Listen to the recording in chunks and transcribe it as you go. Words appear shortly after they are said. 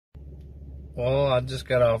Well, I just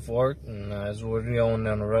got off work, and as we're going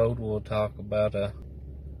down the road, we'll talk about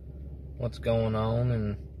what's going on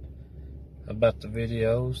and about the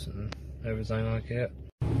videos and everything like that.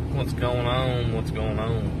 What's going on? What's going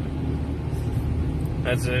on?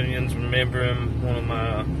 As you remember in one of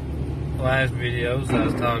my last videos, I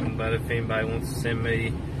was talking about if anybody wants to send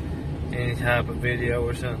me any type of video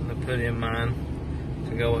or something to put in mine,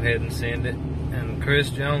 to go ahead and send it. And Chris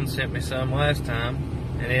Jones sent me some last time,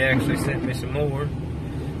 and he actually sent me some more.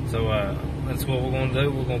 So that's what we're going to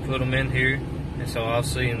do. We're going to put them in here, and so I'll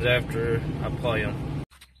see you after I play them.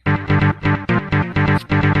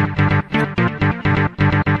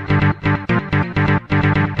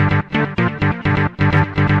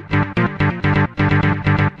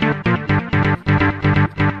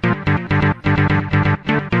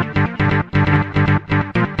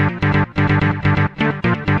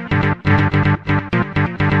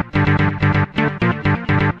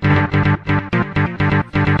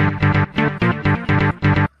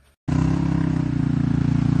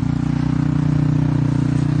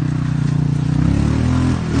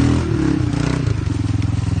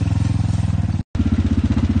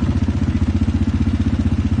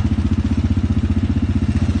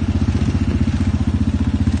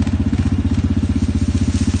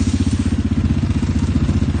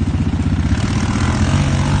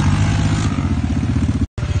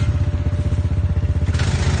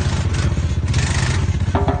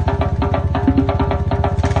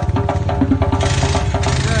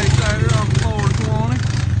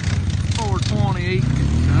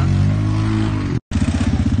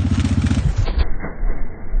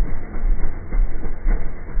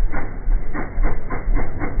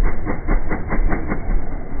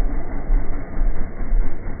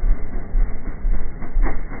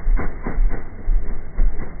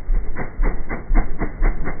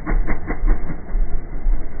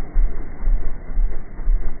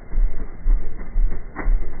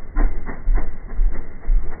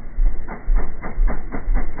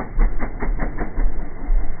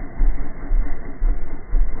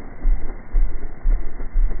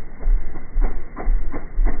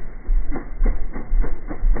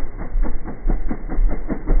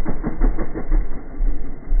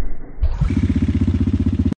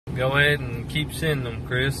 Go ahead and keep sending them,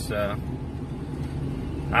 Chris.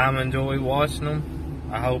 I'm enjoying watching them.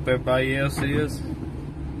 I hope everybody else is.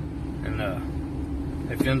 And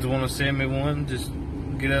if you want to send me one, just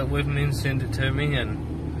get up with me and send it to me,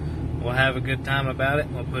 and we'll have a good time about it.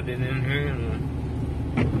 We'll put it in here,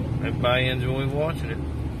 and everybody enjoy watching it.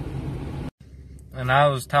 And I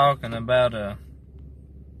was talking about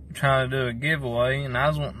trying to do a giveaway, and I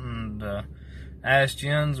was wanting to ask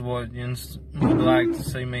Jens what Jens would like to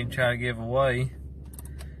see me try to give away.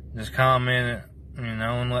 Just comment it,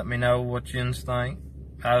 and let me know what Jens think.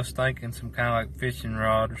 I was thinking some kind of like fishing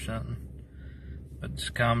rod or something. But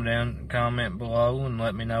just comment below and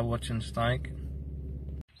let me know what Jens think.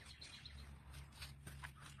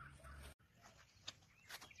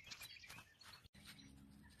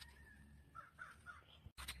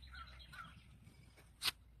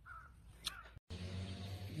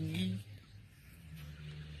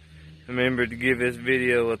 Remember to give this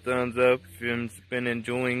video a thumbs up if you've been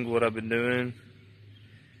enjoying what I've been doing.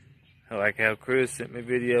 I like how Chris sent me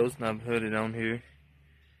videos and I've put it on here.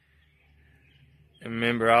 And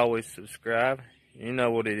remember, always subscribe. You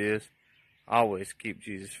know what it is. Always keep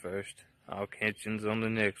Jesus first. I'll catch you on the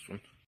next one.